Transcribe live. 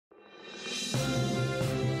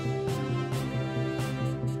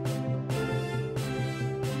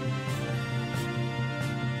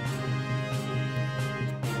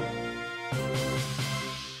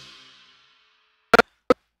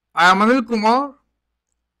I am Anil Kumar.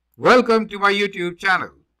 Welcome to my YouTube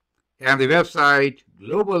channel and the website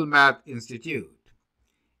Global Math Institute.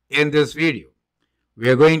 In this video, we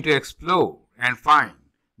are going to explore and find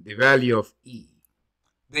the value of E,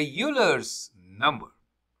 the Euler's number.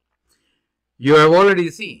 You have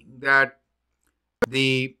already seen that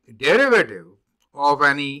the derivative of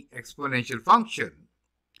any exponential function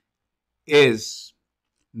is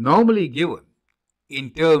normally given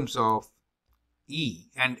in terms of E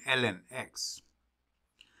and ln x.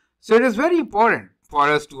 So it is very important for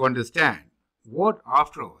us to understand what,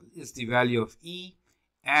 after all, is the value of E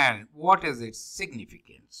and what is its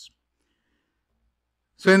significance.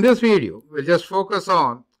 So in this video, we'll just focus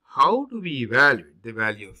on how do we evaluate the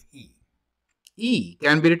value of E. E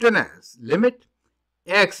can be written as limit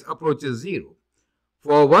x approaches 0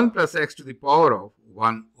 for 1 plus x to the power of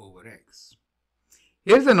 1 over x.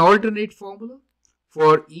 Here's an alternate formula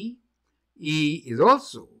for E. E is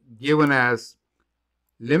also given as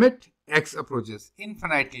limit x approaches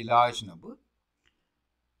infinitely large number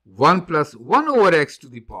 1 plus 1 over x to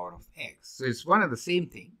the power of x. So it's one and the same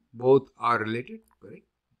thing. Both are related, correct?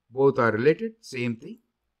 Both are related, same thing.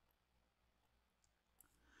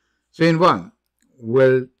 So in one,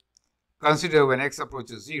 we'll consider when x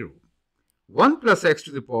approaches 0, 1 plus x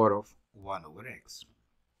to the power of 1 over x.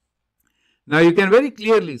 Now you can very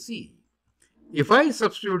clearly see, if I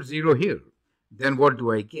substitute 0 here, then what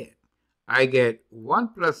do I get? I get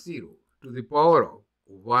 1 plus 0 to the power of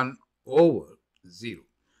 1 over 0.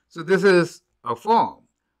 So this is a form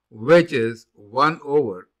which is 1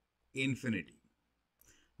 over infinity.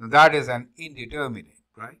 Now that is an indeterminate,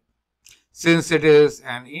 right? Since it is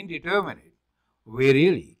an indeterminate, we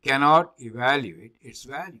really cannot evaluate its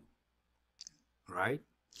value, right?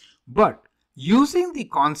 But using the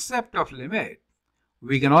concept of limit,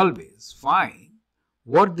 we can always find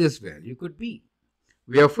what this value could be.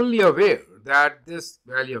 We are fully aware that this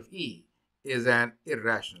value of E is an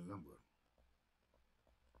irrational number.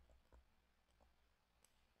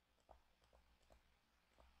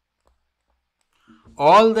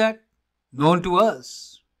 All that known to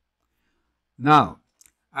us. Now,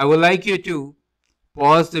 I would like you to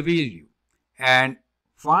pause the video and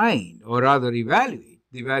find, or rather evaluate,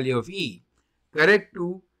 the value of E correct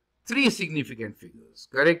to three significant figures.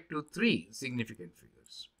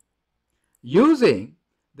 Using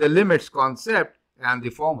the limits concept and the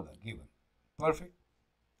formula given. Perfect.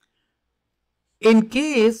 In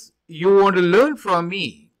case you want to learn from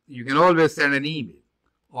me, you can always send an email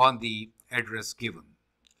on the address given.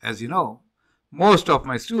 As you know, most of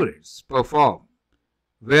my students perform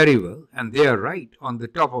very well and they are right on the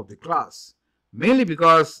top of the class, mainly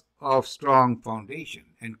because of strong foundation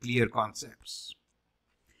and clear concepts.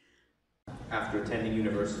 After attending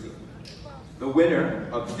university. The winner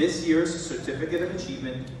of this year's Certificate of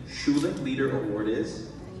Achievement Schulich Leader Award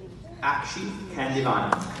is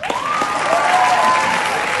anil.anilkhandelwal.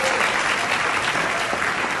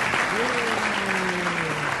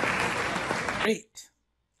 Great.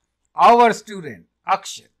 Our student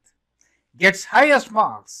Akshit gets highest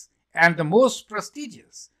marks and the most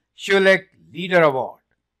prestigious Schulich Leader Award.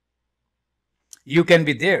 You can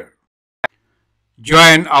be there.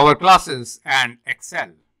 Join our classes and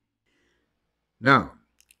excel. Now,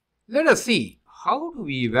 let us see how do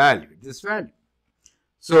we evaluate this value.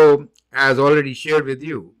 So, as already shared with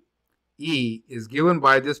you, E is given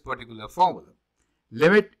by this particular formula.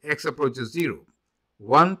 Limit x approaches 0,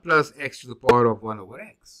 1 plus x to the power of 1 over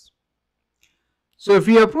x. So, if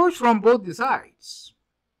we approach from both the sides,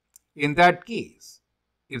 in that case,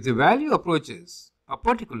 if the value approaches a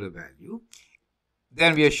particular value,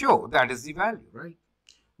 then we are sure that is the value, right?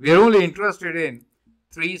 We are only interested in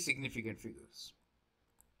three significant figures.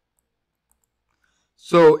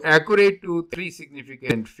 So accurate to three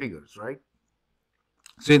significant figures, right?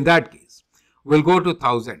 So in that case, we'll go to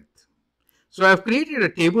thousandth. So I've created a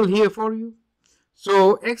table here for you.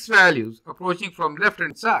 So x values approaching from left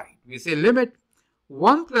hand side, we say limit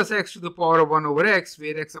 1 plus x to the power of 1 over x,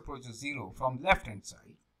 where x approaches 0 from left hand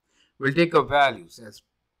side. We'll take up values as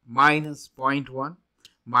minus 0.1,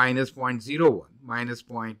 minus 0.01, minus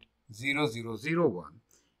 0.0001,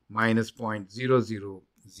 minus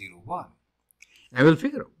 0.0001. And we'll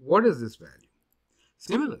figure out what is this value.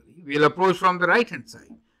 Similarly, we'll approach from the right hand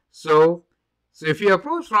side. So if we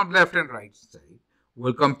approach from left and right side,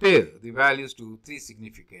 we'll compare the values to three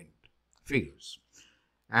significant figures.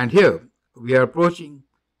 And here we are approaching,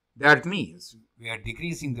 that means we are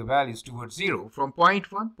decreasing the values towards 0 from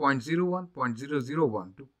 0.1, 0.01,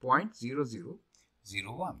 0.001 to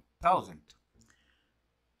 0.0001, thousandth.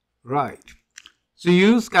 Right. So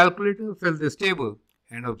use calculator, fill this table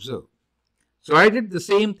and observe. So I did the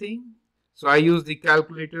same thing. So I used the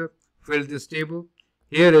calculator, filled this table.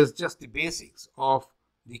 Here is just the basics of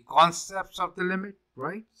the concepts of the limit,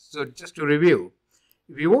 right? So just to review,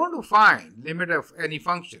 if you want to find limit of any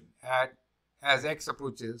function as x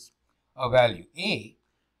approaches a value a,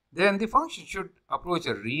 then the function should approach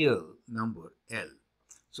a real number L.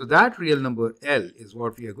 So that real number L is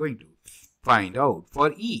what we are going to find out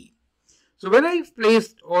for E. So when I've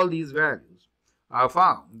placed all these values, I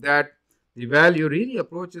found that the value really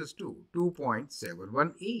approaches to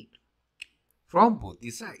 2.718 from both the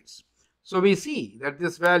sides. So we see that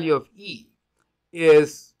this value of E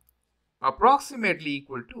is approximately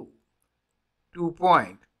equal to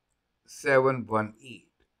 2.718.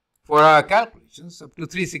 For our calculations up to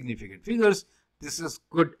 3 significant figures, this is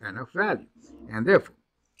good enough value. And therefore,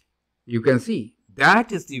 you can see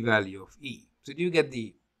that is the value of E. So do you get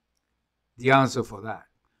the answer for that?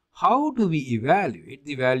 How do we evaluate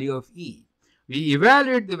the value of E? We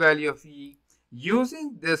evaluate the value of E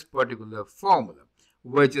using this particular formula,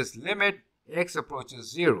 which is limit x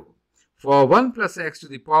approaches 0 for 1 plus x to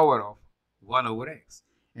the power of 1 over x.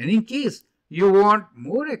 And in case you want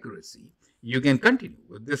more accuracy, you can continue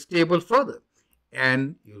with this table further,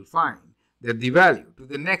 and you'll find that the value to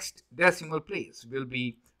the next decimal place will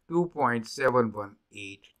be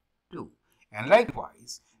 2.7182. And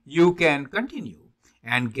likewise, you can continue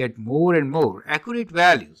and get more and more accurate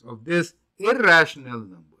values of this irrational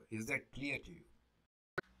number. Is that clear to you?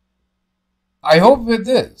 I hope with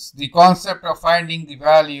this, the concept of finding the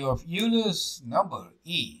value of Euler's number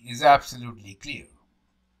E is absolutely clear.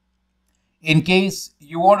 In case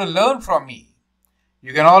you want to learn from me,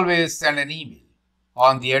 you can always send an email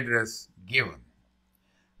on the address given.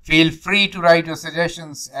 Feel free to write your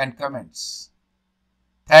suggestions and comments.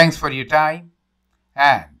 Thanks for your time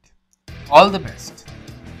and all the best.